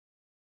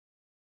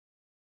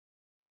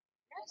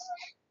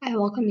I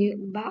welcome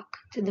you back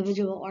to the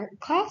visual art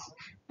class.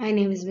 My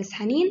name is Miss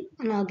Haneen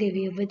and I'll give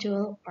you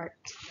visual art.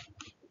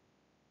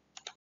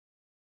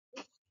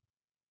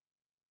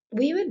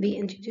 We will be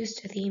introduced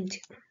to theme 2,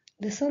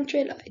 the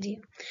central idea.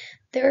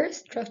 The Earth's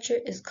structure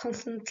is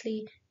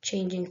constantly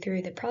changing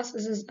through the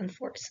processes and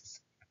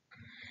forces.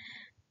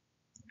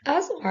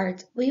 As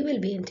art, we will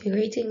be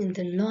integrating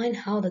into line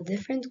how the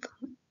different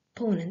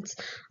components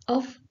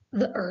of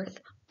the Earth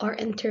are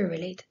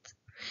interrelated.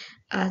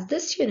 As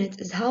this unit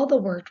is how the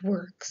world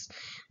works,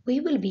 we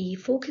will be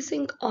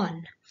focusing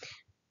on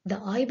the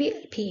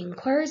IBLP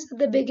inquiries at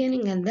the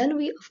beginning, and then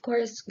we, of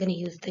course, going to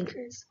use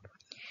thinkers.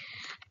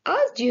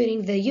 As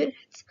during the unit,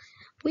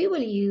 we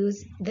will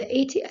use the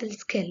ATL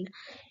skill,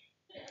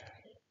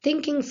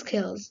 thinking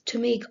skills, to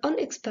make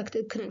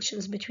unexpected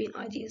connections between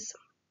ideas.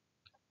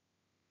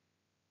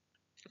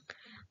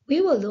 We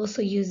will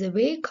also use the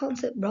way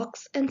concept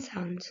rocks and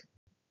sound.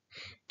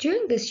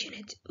 During this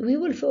unit, we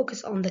will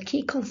focus on the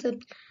key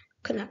concept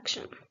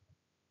connection.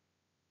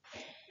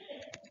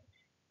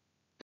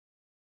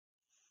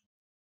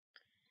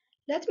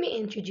 Let me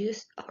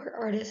introduce our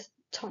artist,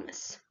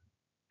 Thomas.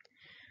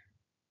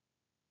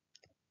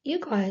 You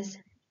guys,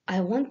 I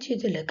want you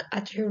to look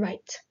at your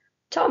right.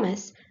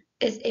 Thomas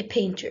is a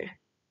painter.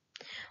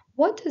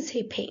 What does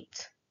he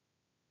paint?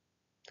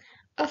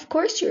 Of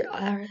course, your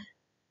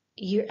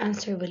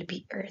answer will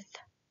be Earth,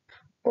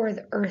 or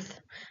the Earth,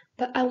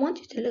 but I want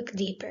you to look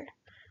deeper.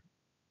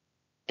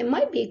 It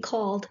might be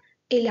called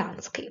a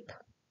landscape.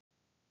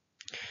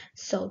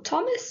 So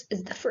Thomas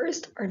is the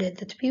first artist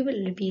that we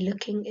will be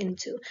looking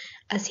into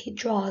as he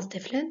draws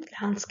different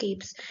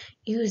landscapes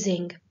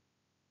using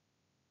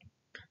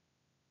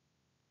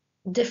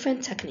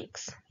different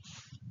techniques.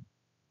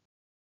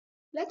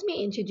 Let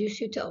me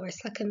introduce you to our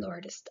second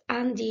artist,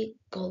 Andy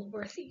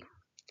Goldsworthy.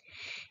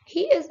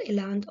 He is a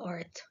land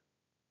art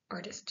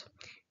artist.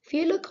 If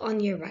you look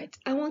on your right,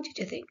 I want you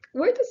to think,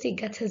 where does he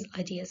get his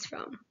ideas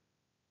from?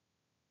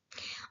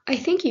 I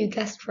think you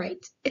guessed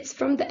right. It's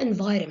from the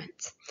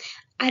environment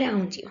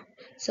around you.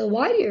 So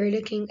while you're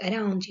looking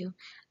around you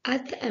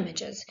at the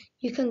images,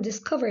 you can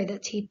discover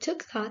that he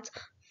took that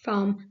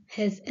from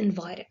his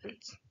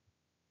environment.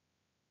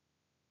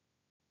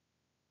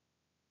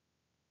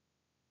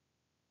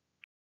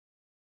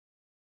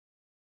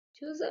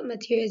 Choose the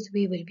materials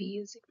we will be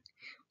using.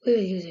 We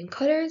will be using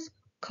colors,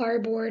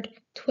 cardboard,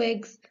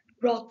 twigs,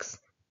 rocks,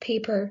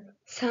 paper,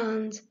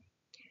 sand,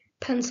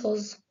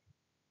 pencils,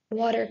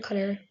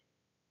 watercolor.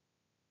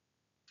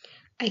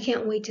 I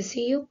can't wait to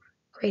see you,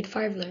 grade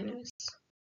 5 learners.